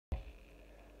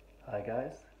Hi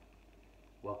guys,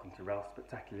 welcome to Ralph's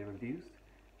Spectacular Reviews.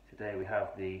 Today we have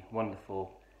the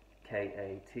wonderful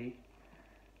KAT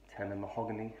Tenor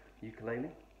Mahogany Ukulele.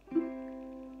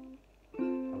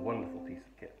 A wonderful piece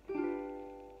of kit.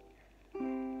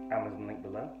 Amazon link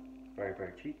below,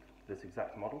 very cheap, this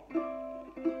exact model.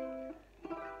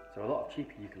 So a lot of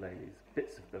cheaper ukuleles,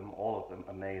 bits of them, all of them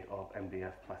are made of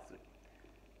MDF plastic.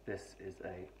 This is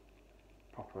a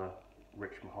proper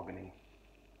rich mahogany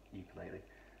ukulele.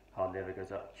 Hardly ever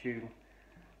goes out of tune,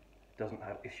 doesn't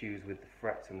have issues with the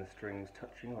frets and the strings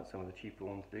touching like some of the cheaper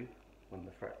ones do when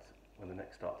the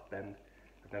necks start to bend.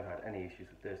 I've never had any issues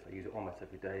with this. I use it almost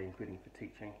every day, including for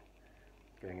teaching,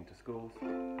 going into schools.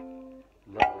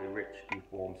 Lovely, rich, deep,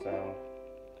 warm sound.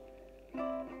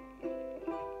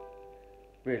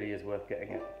 Really is worth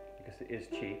getting it because it is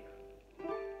cheap,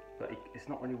 but it's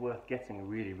not really worth getting a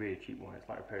really cheap one. It's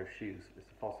like a pair of shoes. It's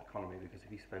a false economy because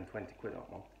if you spend 20 quid on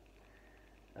one,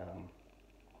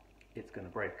 it's going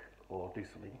to break or do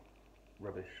something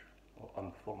rubbish or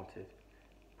unperformative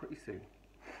pretty soon.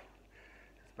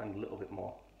 So spend a little bit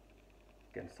more.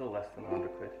 Again, still less than 100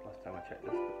 quid last time I checked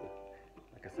this, but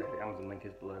like I say, the Amazon link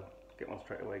is below. Get one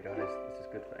straight away, guys. This is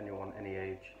good for anyone, any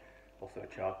age. Also,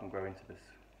 a child can grow into this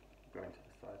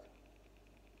size.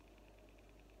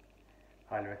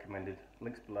 Highly recommended.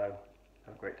 Links below.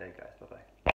 Have a great day, guys. Bye bye.